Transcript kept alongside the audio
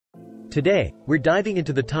Today, we're diving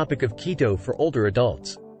into the topic of keto for older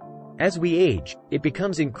adults. As we age, it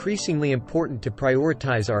becomes increasingly important to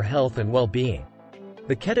prioritize our health and well-being.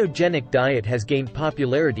 The ketogenic diet has gained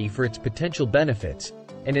popularity for its potential benefits,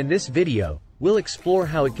 and in this video, we'll explore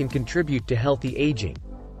how it can contribute to healthy aging.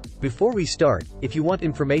 Before we start, if you want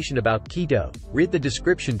information about keto, read the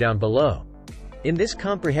description down below. In this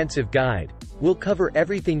comprehensive guide, we'll cover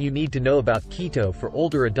everything you need to know about keto for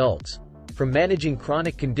older adults, from managing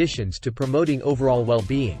chronic conditions to promoting overall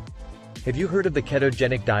well-being. Have you heard of the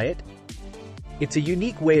ketogenic diet? It's a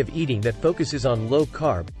unique way of eating that focuses on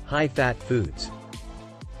low-carb, high-fat foods.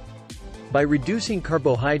 By reducing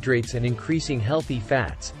carbohydrates and increasing healthy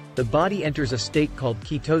fats, the body enters a state called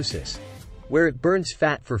ketosis, where it burns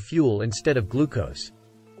fat for fuel instead of glucose.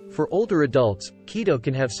 For older adults, keto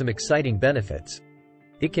can have some exciting benefits.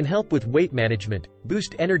 It can help with weight management,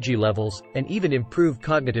 boost energy levels, and even improve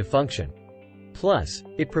cognitive function. Plus,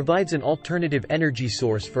 it provides an alternative energy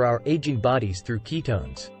source for our aging bodies through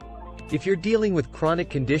ketones. If you're dealing with chronic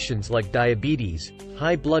conditions like diabetes,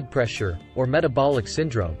 high blood pressure, or metabolic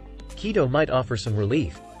syndrome, keto might offer some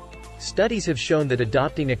relief. Studies have shown that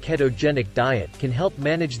adopting a ketogenic diet can help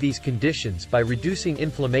manage these conditions by reducing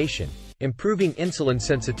inflammation, improving insulin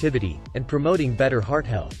sensitivity, and promoting better heart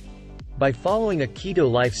health. By following a keto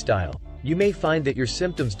lifestyle, you may find that your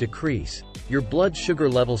symptoms decrease, your blood sugar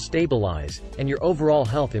levels stabilize, and your overall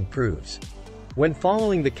health improves. When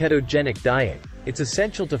following the ketogenic diet, it's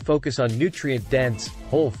essential to focus on nutrient-dense,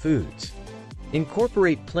 whole foods.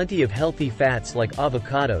 Incorporate plenty of healthy fats like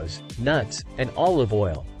avocados, nuts, and olive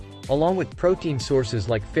oil, along with protein sources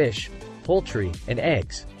like fish, poultry, and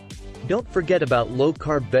eggs. Don't forget about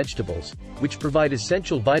low-carb vegetables, which provide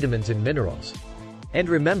essential vitamins and minerals. And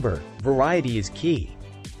remember, variety is key.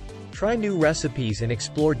 Try new recipes and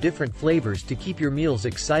explore different flavors to keep your meals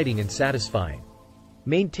exciting and satisfying.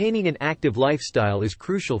 Maintaining an active lifestyle is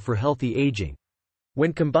crucial for healthy aging.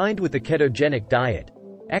 When combined with the ketogenic diet,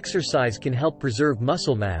 exercise can help preserve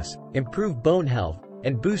muscle mass, improve bone health,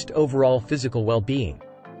 and boost overall physical well-being.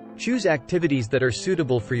 Choose activities that are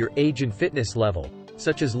suitable for your age and fitness level,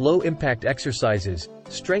 such as low-impact exercises,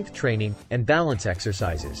 strength training, and balance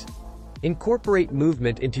exercises. Incorporate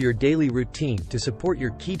movement into your daily routine to support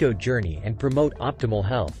your keto journey and promote optimal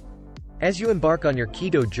health. As you embark on your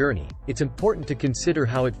keto journey, it's important to consider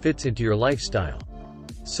how it fits into your lifestyle.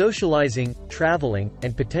 Socializing, traveling,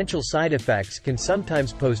 and potential side effects can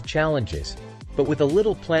sometimes pose challenges, but with a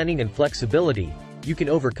little planning and flexibility, you can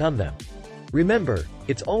overcome them. Remember,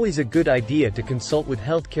 it's always a good idea to consult with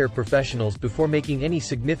healthcare professionals before making any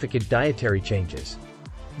significant dietary changes.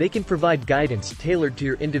 They can provide guidance tailored to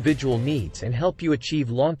your individual needs and help you achieve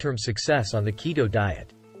long-term success on the keto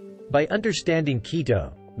diet. By understanding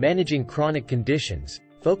keto, managing chronic conditions,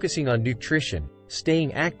 focusing on nutrition,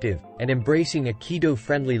 staying active, and embracing a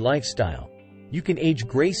keto-friendly lifestyle, you can age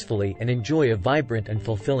gracefully and enjoy a vibrant and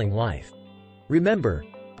fulfilling life. Remember,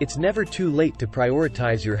 it's never too late to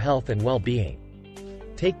prioritize your health and well-being.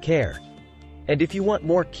 Take care. And if you want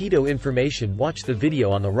more keto information, watch the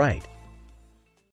video on the right.